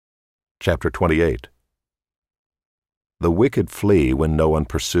Chapter 28. The wicked flee when no one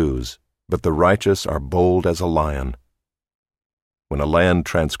pursues, but the righteous are bold as a lion. When a land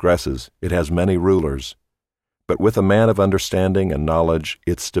transgresses, it has many rulers, but with a man of understanding and knowledge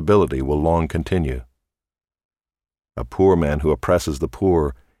its stability will long continue. A poor man who oppresses the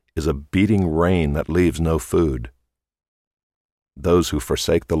poor is a beating rain that leaves no food. Those who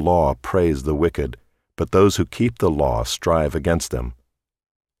forsake the law praise the wicked, but those who keep the law strive against them.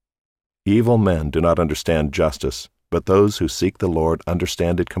 Evil men do not understand justice, but those who seek the Lord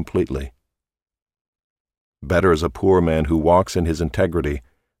understand it completely. Better is a poor man who walks in his integrity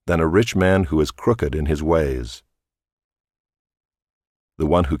than a rich man who is crooked in his ways. The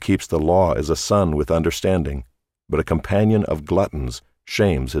one who keeps the law is a son with understanding, but a companion of gluttons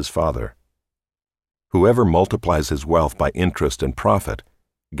shames his father. Whoever multiplies his wealth by interest and profit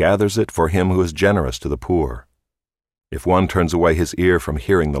gathers it for him who is generous to the poor. If one turns away his ear from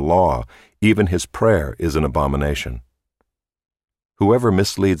hearing the law, even his prayer is an abomination. Whoever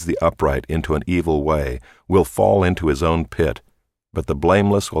misleads the upright into an evil way will fall into his own pit, but the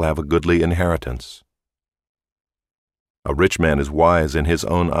blameless will have a goodly inheritance. A rich man is wise in his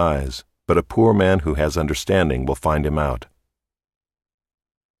own eyes, but a poor man who has understanding will find him out.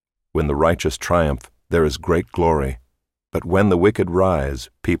 When the righteous triumph, there is great glory, but when the wicked rise,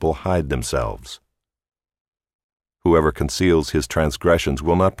 people hide themselves. Whoever conceals his transgressions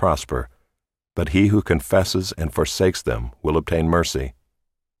will not prosper, but he who confesses and forsakes them will obtain mercy.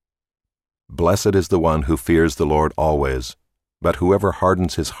 Blessed is the one who fears the Lord always, but whoever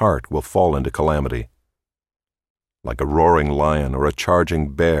hardens his heart will fall into calamity. Like a roaring lion or a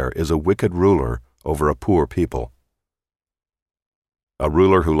charging bear is a wicked ruler over a poor people. A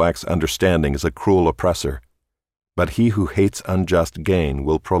ruler who lacks understanding is a cruel oppressor, but he who hates unjust gain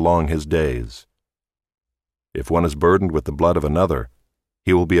will prolong his days. If one is burdened with the blood of another,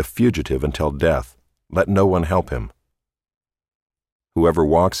 he will be a fugitive until death. Let no one help him. Whoever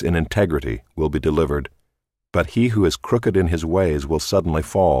walks in integrity will be delivered, but he who is crooked in his ways will suddenly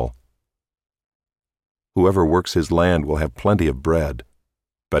fall. Whoever works his land will have plenty of bread,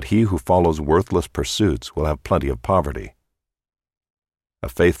 but he who follows worthless pursuits will have plenty of poverty. A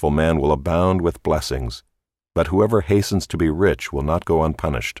faithful man will abound with blessings, but whoever hastens to be rich will not go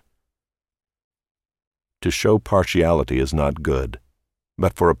unpunished. To show partiality is not good,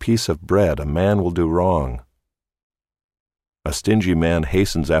 but for a piece of bread a man will do wrong. A stingy man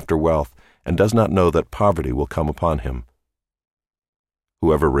hastens after wealth and does not know that poverty will come upon him.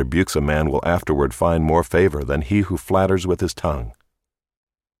 Whoever rebukes a man will afterward find more favor than he who flatters with his tongue.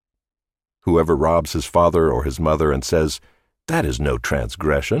 Whoever robs his father or his mother and says, "That is no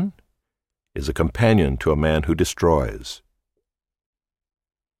transgression," is a companion to a man who destroys.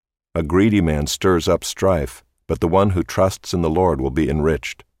 A greedy man stirs up strife, but the one who trusts in the Lord will be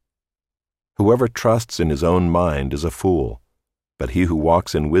enriched. Whoever trusts in his own mind is a fool, but he who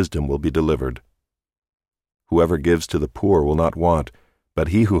walks in wisdom will be delivered. Whoever gives to the poor will not want, but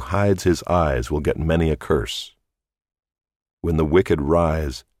he who hides his eyes will get many a curse. When the wicked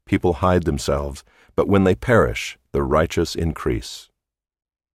rise, people hide themselves, but when they perish, the righteous increase.